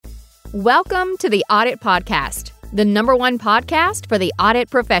Welcome to the Audit Podcast, the #1 podcast for the audit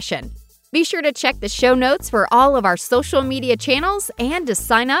profession. Be sure to check the show notes for all of our social media channels and to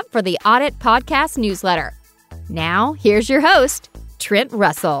sign up for the Audit Podcast newsletter. Now, here's your host, Trent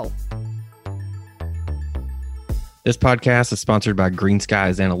Russell. This podcast is sponsored by Green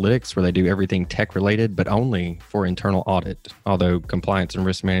Skies Analytics, where they do everything tech-related, but only for internal audit. Although compliance and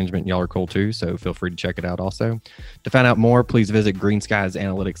risk management, y'all are cool too, so feel free to check it out also. To find out more, please visit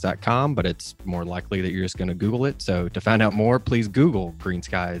greenskiesanalytics.com, but it's more likely that you're just going to Google it. So to find out more, please Google Green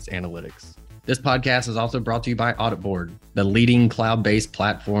Skies Analytics. This podcast is also brought to you by Audit Board, the leading cloud-based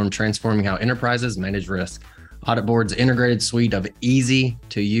platform transforming how enterprises manage risk. Audit Board's integrated suite of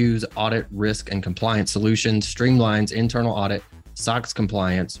easy-to-use audit, risk, and compliance solutions streamlines internal audit, SOX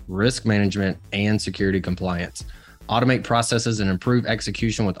compliance, risk management, and security compliance. Automate processes and improve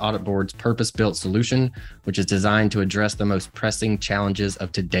execution with Audit Board's purpose-built solution, which is designed to address the most pressing challenges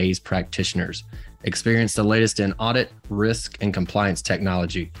of today's practitioners. Experience the latest in audit, risk, and compliance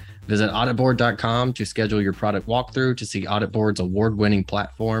technology. Visit auditboard.com to schedule your product walkthrough to see Audit Board's award-winning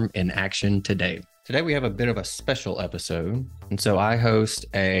platform in action today. Today we have a bit of a special episode, and so I host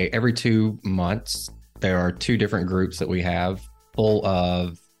every 2 months. There are 2 different groups that we have full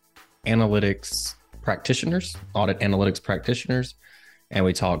of analytics practitioners, audit analytics practitioners, and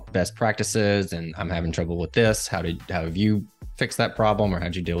we talk best practices. And I'm having trouble with this. How have you fixed that problem, or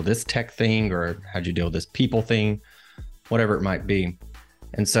how'd you deal with this tech thing, or how'd you deal with this people thing, whatever it might be.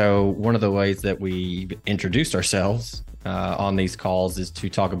 And so one of the ways that we introduced ourselves on these calls is to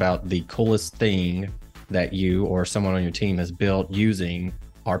talk about the coolest thing that you or someone on your team has built using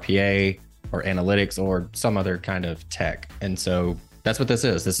RPA or analytics or some other kind of tech. And so that's what this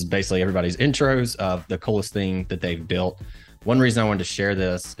is. This is basically everybody's intros of the coolest thing that they've built. One reason I wanted to share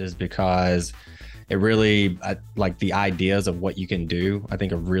this is because it really, like the ideas of what you can do, I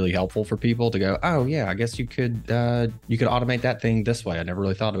think are really helpful for people to go, oh yeah, I guess you could automate that thing this way. I never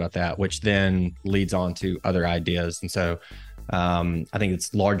really thought about that, which then leads on to other ideas. And so I think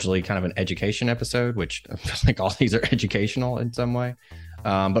it's largely kind of an education episode, which I feel like all these are educational in some way,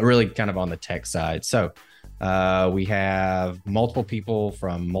 but really kind of on the tech side. So we have multiple people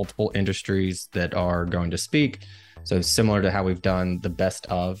from multiple industries that are going to speak. So similar to how we've done the best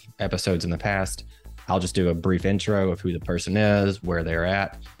of episodes in the past, I'll just do a brief intro of who the person is, where they're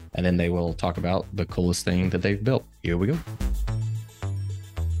at, and then they will talk about the coolest thing that they've built. Here we go.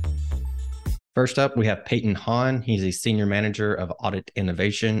 First up, we have Peyton Hahn. He's a senior manager of audit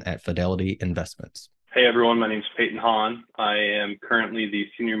innovation at Fidelity Investments. Hey everyone, my name is Peyton Hahn. I am currently the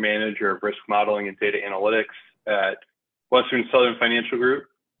senior manager of risk modeling and data analytics at Western Southern Financial Group.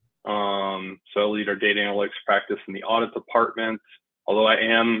 So I lead our data analytics practice in the audit department, although I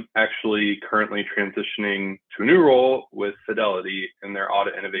am actually currently transitioning to a new role with Fidelity in their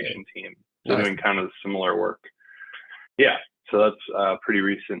audit innovation team. So doing kind of similar work. Yeah, so that's pretty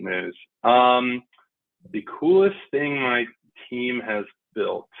recent news. The coolest thing my team has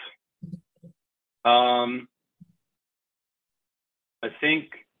built. I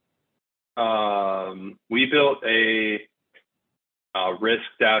think we built a risk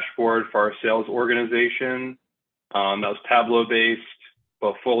dashboard for our sales organization that was Tableau based,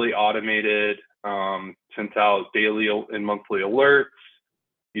 but fully automated, sent out daily and monthly alerts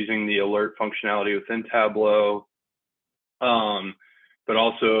using the alert functionality within Tableau, but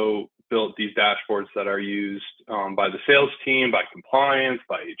also built these dashboards that are used by the sales team, by compliance,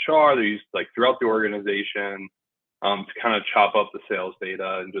 by HR. They're used like throughout the organization to kind of chop up the sales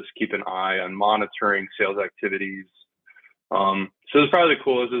data and just keep an eye on monitoring sales activities. So it's probably the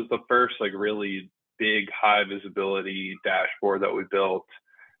coolest. It's the first like really big high visibility dashboard that we built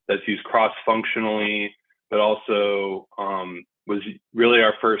that's used cross-functionally, but also was really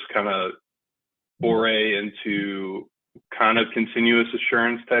our first kind of foray into kind of continuous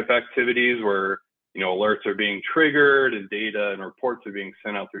assurance type activities where, you know, alerts are being triggered and data and reports are being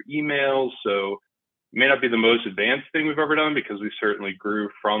sent out through emails. So it may not be the most advanced thing we've ever done because we certainly grew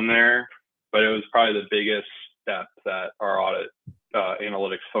from there, but it was probably the biggest step that our audit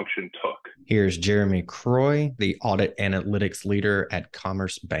analytics function took. Here's Jeremy Croy, the audit analytics leader at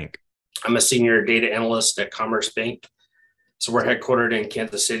Commerce Bank. I'm a senior data analyst at Commerce Bank. So we're headquartered in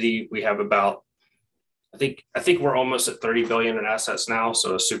Kansas City. We have about, I think we're almost at 30 billion in assets now.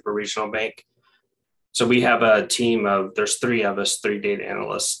 So a super regional bank. So we have a team of, there's 3 of us, 3 data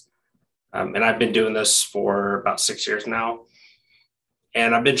analysts. And I've been doing this for about 6 years now.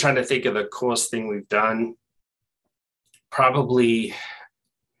 And I've been trying to think of the coolest thing we've done. Probably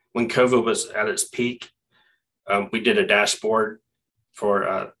when COVID was at its peak, we did a dashboard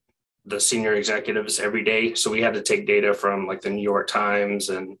for the senior executives every day. So we had to take data from like the New York Times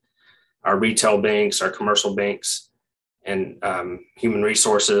and our retail banks, our commercial banks, and human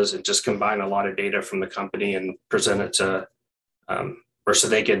resources, and just combine a lot of data from the company and present it to, or so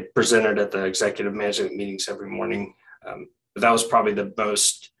they could present it at the executive management meetings every morning. But that was probably the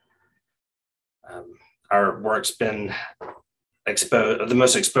most, our work's been the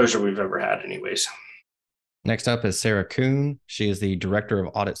most exposure we've ever had anyways. Next up is Sarah Kuhn. She is the Director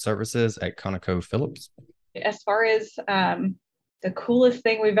of Audit Services at ConocoPhillips. As far as the coolest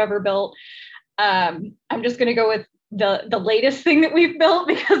thing we've ever built, I'm just going to go with the latest thing that we've built,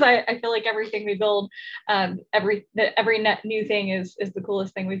 because I feel like everything we build, every new thing is the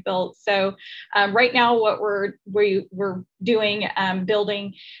coolest thing we've built. So right now, what we're doing,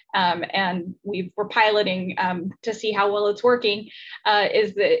 building, and we're piloting to see how well it's working,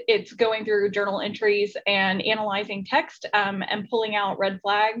 is that it's going through journal entries and analyzing text and pulling out red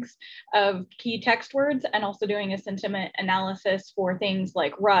flags of key text words, and also doing a sentiment analysis for things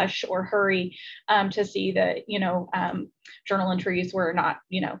like rush or hurry, to see that, journal entries were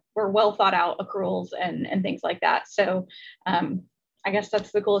well thought out accruals and things like that. So I guess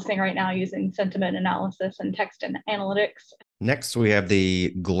that's the coolest thing right now, using sentiment analysis and text and analytics. Next, we have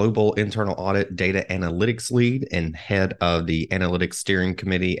the Global Internal Audit Data Analytics Lead and Head of the Analytics Steering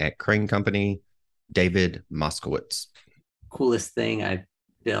Committee at Crane Company, David Moskowitz. Coolest thing I've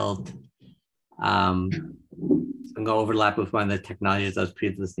built. I'm going to overlap with one of the technologies I was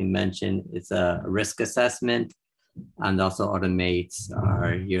previously mentioned. It's a risk assessment, and also automates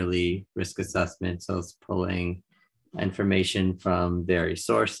our yearly risk assessment. So it's pulling information from various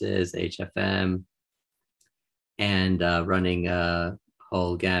sources, HFM, and running a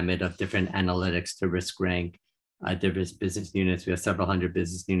whole gamut of different analytics to risk rank different business units. We have several hundred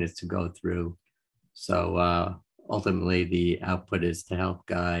business units to go through. So ultimately, the output is to help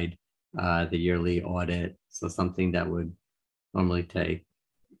guide the yearly audit. So something that would normally take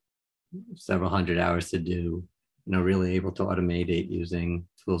several hundred hours to do, really able to automate it using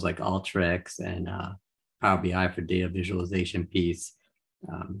tools like Alteryx and Power BI for data visualization piece,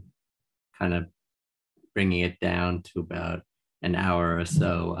 kind of bringing it down to about an hour or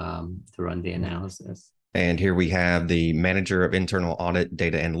so to run the analysis. And here we have the Manager of Internal Audit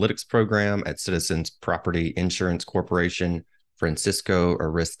Data Analytics Program at Citizens Property Insurance Corporation, Francisco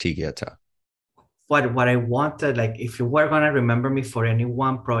Aristigueta. What I wanted, like, if you were going to remember me for any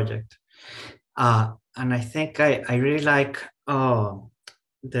one project, and I think I really like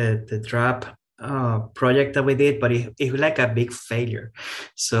the DRAP project that we did, but it was like a big failure.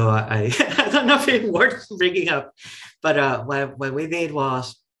 So I don't know if it's worth bringing up, but what we did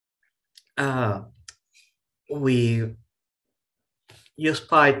was we used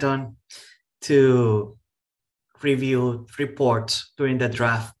Python to review reports during the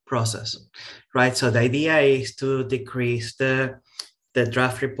draft process, right? So the idea is to decrease the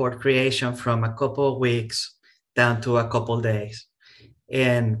draft report creation from a couple of weeks down to a couple of days.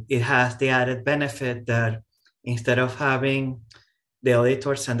 And it has the added benefit that instead of having the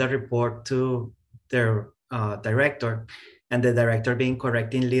auditor send a report to their director, and the director being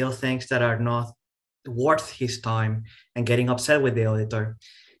correcting little things that are not worth his time and getting upset with the auditor,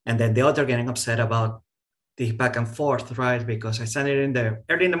 and then the auditor getting upset about the back and forth, right? Because I send it in there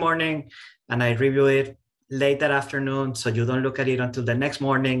early in the morning and I review it late that afternoon, so you don't look at it until the next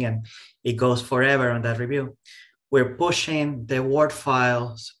morning and it goes forever on that review. We're pushing the Word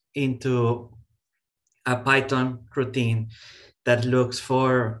files into a Python routine that looks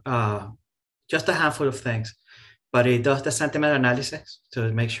for just a handful of things, but it does the sentiment analysis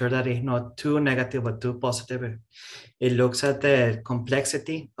to make sure that it's not too negative or too positive. It looks at the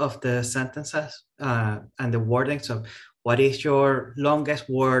complexity of the sentences and the wording. So what is your longest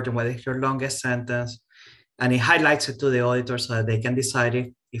word and what is your longest sentence? And it highlights it to the auditor so that they can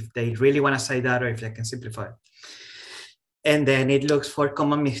decide if they really want to say that or if they can simplify it. And then it looks for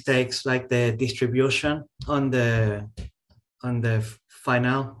common mistakes like the distribution on the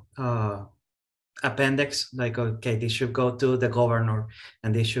final appendix, like, okay, this should go to the governor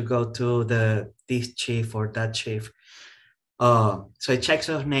and this should go to this chief or that chief. So it checks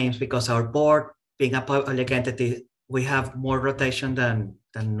those names because our board, being a public entity, we have more rotation than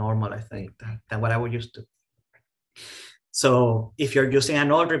normal, I think, than what I would used to. So if you're using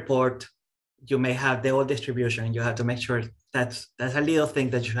an old report, you may have the old distribution, and you have to make sure that's a little thing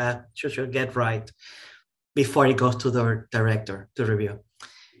that you should get right before it goes to the director to review.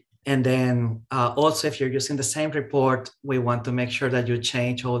 And then also, if you're using the same report, we want to make sure that you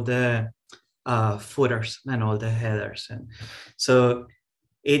change all the footers and all the headers. And so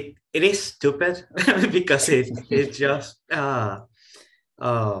it is stupid because it's just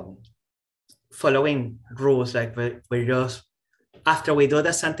following rules. Like we're just after we do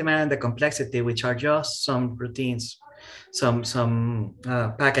the sentiment and the complexity, which are just some routines, some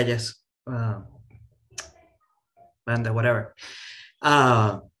packages, and whatever,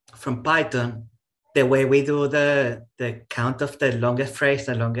 from Python, the way we do the count of the longest phrase,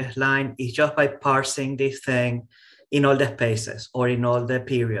 the longest line, is just by parsing this thing in all the spaces or in all the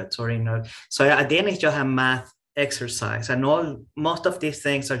periods or in all. So at the end, it's just a math exercise, and most of these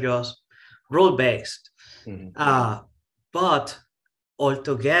things are just rule-based. But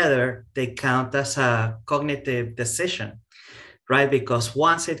altogether, they count as a cognitive decision, right? Because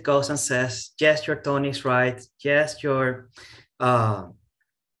once it goes and says, yes, your tone is right, yes, your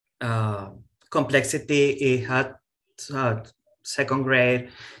complexity is at second grade,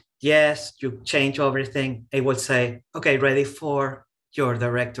 yes, you change everything, it will say, okay, ready for your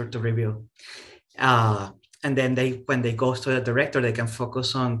director to review. And then when they go to the director, they can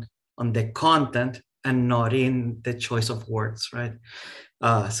focus on the content and not in the choice of words, right?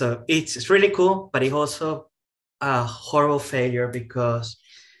 So it's really cool, but it's also a horrible failure because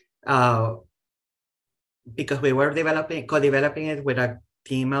we were co-developing it with a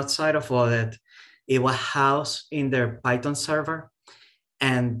team outside of audit. It was housed in their Python server,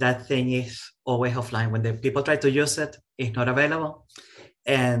 and that thing is always offline. When the people try to use it, it's not available,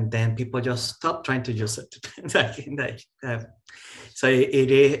 and then people just stop trying to use it. So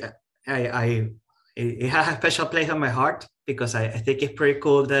it is. It has a special place on my heart because I think it's pretty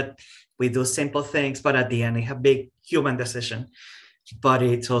cool that we do simple things, but at the end, it's a big human decision. But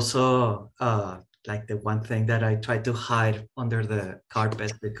it's also like the one thing that I try to hide under the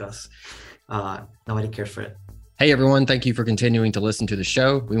carpet because nobody cares for it. Hey, everyone. Thank you for continuing to listen to the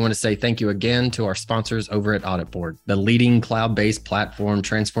show. We want to say thank you again to our sponsors over at Audit Board, the leading cloud-based platform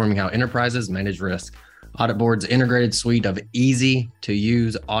transforming how enterprises manage risk. Audit Board's integrated suite of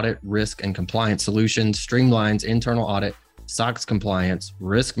easy-to-use audit, risk, and compliance solutions streamlines internal audit, SOX compliance,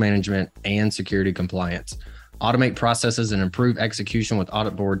 risk management, and security compliance. Automate processes and improve execution with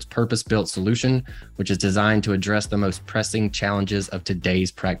Audit Board's purpose-built solution, which is designed to address the most pressing challenges of today's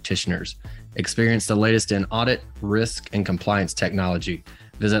practitioners. Experience the latest in audit, risk, and compliance technology.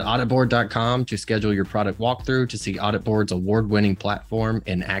 Visit auditboard.com to schedule your product walkthrough to see Audit Board's award-winning platform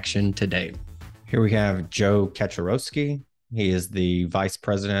in action today. Here we have Joe Kaczorowski. He is the Vice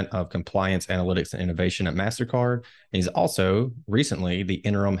President of Compliance, Analytics, and Innovation at MasterCard. He's also recently the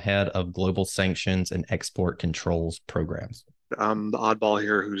Interim Head of Global Sanctions and Export Controls Programs. I'm the oddball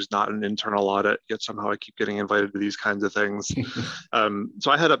here who's not an internal audit, yet somehow I keep getting invited to these kinds of things.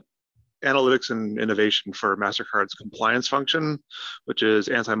 So I head up analytics and innovation for MasterCard's compliance function, which is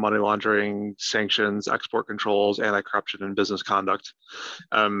anti-money laundering, sanctions, export controls, anti-corruption, and business conduct.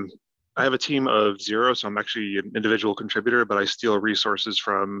 I have a team of 0, so I'm actually an individual contributor, but I steal resources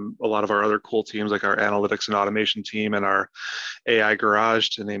from a lot of our other cool teams, like our analytics and automation team and our AI garage,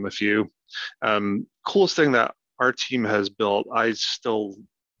 to name a few. Coolest thing that our team has built, I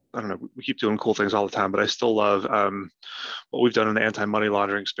don't know, we keep doing cool things all the time, but I still love what we've done in the anti-money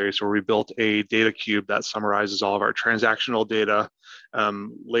laundering space, where we built a data cube that summarizes all of our transactional data,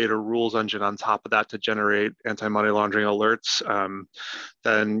 laid a rules engine on top of that to generate anti-money laundering alerts,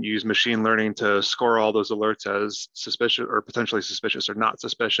 then use machine learning to score all those alerts as suspicious or potentially suspicious or not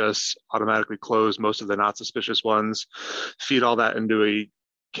suspicious, automatically close most of the not suspicious ones, feed all that into a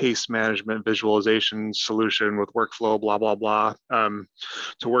case management visualization solution with workflow, blah, blah, blah,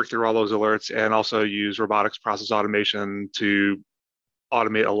 to work through all those alerts, and also use robotics process automation to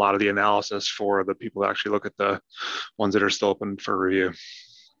automate a lot of the analysis for the people that actually look at the ones that are still open for review.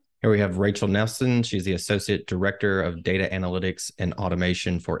 Here we have Rachel Nelson. She's the Associate Director of Data Analytics and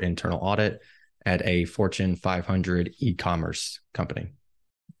Automation for Internal Audit at a Fortune 500 e-commerce company.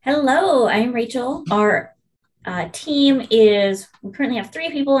 Hello, I'm Rachel. Our team is, we currently have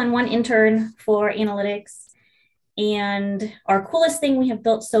 3 people and 1 intern for analytics. And our coolest thing we have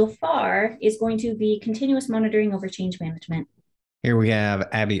built so far is going to be continuous monitoring over change management. Here we have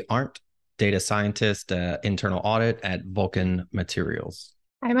Abby Arndt, data scientist, internal audit at Vulcan Materials.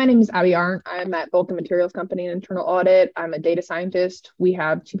 Hi, my name is Abby Arndt. I'm at Vulcan Materials Company in internal audit. I'm a data scientist. We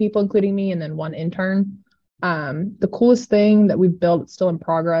have 2 people, including me, and then 1 intern. The coolest thing that we've built, it's still in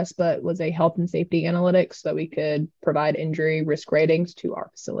progress, but was a health and safety analytics so that we could provide injury risk ratings to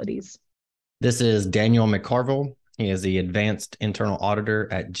our facilities. This is Daniel McCarville. He is the advanced internal auditor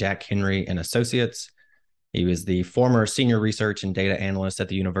at Jack Henry and Associates. He was the former senior research and data analyst at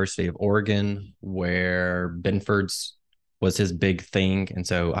the University of Oregon, where Benford's was his big thing. And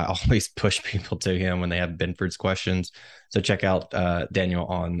so I always push people to him when they have Benford's questions. So check out Daniel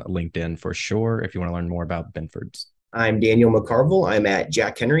on LinkedIn for sure if you want to learn more about Benford's. I'm Daniel McCarville. I'm at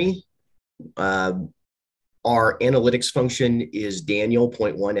Jack Henry. Our analytics function is Daniel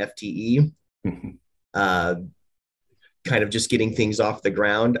 0.1 FTE. Kind of just getting things off the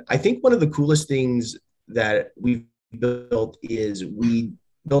ground. I think one of the coolest things that we've built is we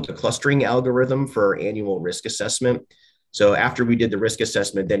built a clustering algorithm for annual risk assessment. So after we did the risk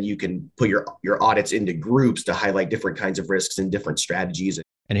assessment, then you can put your audits into groups to highlight different kinds of risks and different strategies.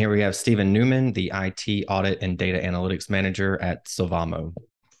 And here we have Stephen Newman, the IT audit and data analytics manager at Sylvamo.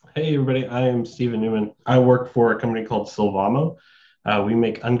 Hey, everybody. I am Stephen Newman. I work for a company called Sylvamo. We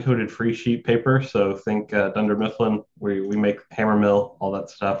make uncoated free sheet paper. So think Dunder Mifflin, we make hammer mill, all that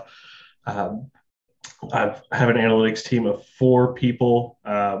stuff. I have an analytics team of 4 people.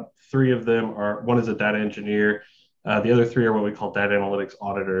 3 of them one is a data engineer. The other 3 are what we call data analytics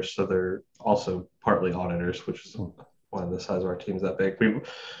auditors. So they're also partly auditors, which is why the size of our team's that big.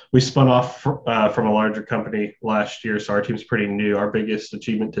 We spun off from a larger company last year. So our team's pretty new. Our biggest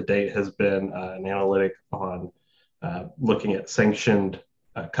achievement to date has been an analytic on looking at sanctioned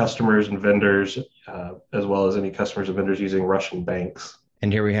customers and vendors, as well as any customers and vendors using Russian banks.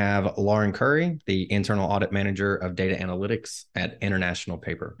 And here we have Lauren Curry, the internal audit manager of data analytics at International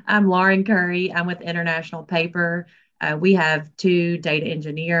Paper. I'm Lauren Curry. I'm with International Paper. We have 2 data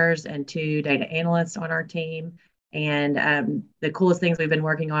engineers and 2 data analysts on our team. And the coolest things we've been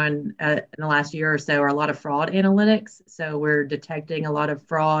working on in the last year or so are a lot of fraud analytics. So we're detecting a lot of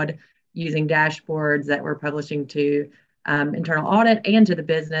fraud using dashboards that we're publishing to internal audit and to the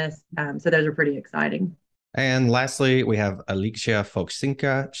business. So those are pretty exciting. And lastly, we have Alexia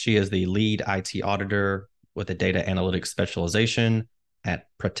Foksinka. She is the lead IT auditor with a data analytics specialization at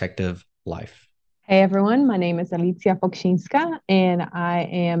Protective Life. Hey everyone, my name is Alexia Foksinka and I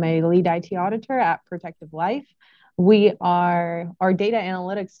am a lead IT auditor at Protective Life. We are our data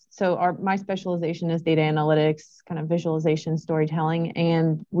analytics. So my specialization is data analytics, kind of visualization, storytelling,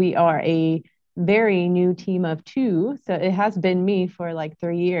 and we are a very new team of 2. So it has been me for like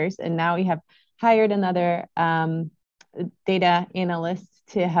 3 years, and now we have hired another data analyst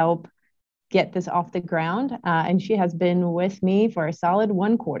to help get this off the ground. And she has been with me for a solid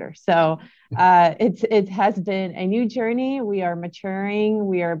 1 quarter. So it has been a new journey. We are maturing.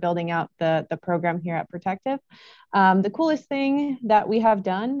 We are building out the program here at Protective. The coolest thing that we have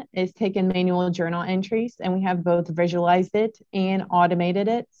done is taken manual journal entries, and we have both visualized it and automated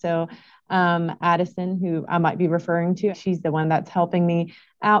it. So Addison, who I might be referring to, she's the one that's helping me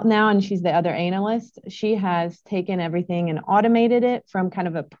out now, and she's the other analyst. She has taken everything and automated it from kind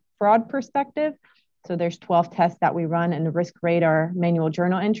of a fraud perspective. So there's 12 tests that we run and the risk rate are manual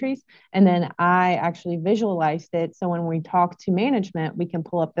journal entries. And then I actually visualized it. So when we talk to management, we can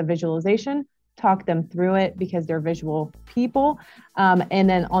pull up the visualization, talk them through it because they're visual people. And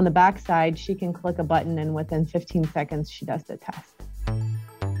then on the backside, she can click a button and within 15 seconds, she does the test.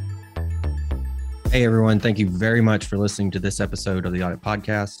 Hey everyone, thank you very much for listening to this episode of the Audit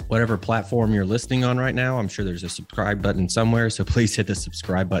Podcast. Whatever platform you're listening on right now, I'm sure there's a subscribe button somewhere, so please hit the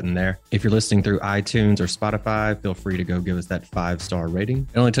subscribe button there. If you're listening through iTunes or Spotify, feel free to go give us that 5-star rating.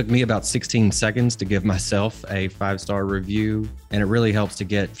 It only took me about 16 seconds to give myself a 5-star review, and it really helps to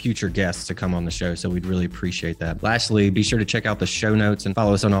get future guests to come on the show, so we'd really appreciate that. Lastly, be sure to check out the show notes and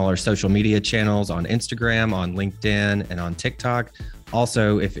follow us on all our social media channels on Instagram, on LinkedIn, and on TikTok.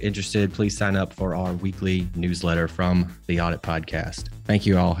 Also, if interested, please sign up for our weekly newsletter from the Audit Podcast. Thank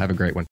you all. Have a great one.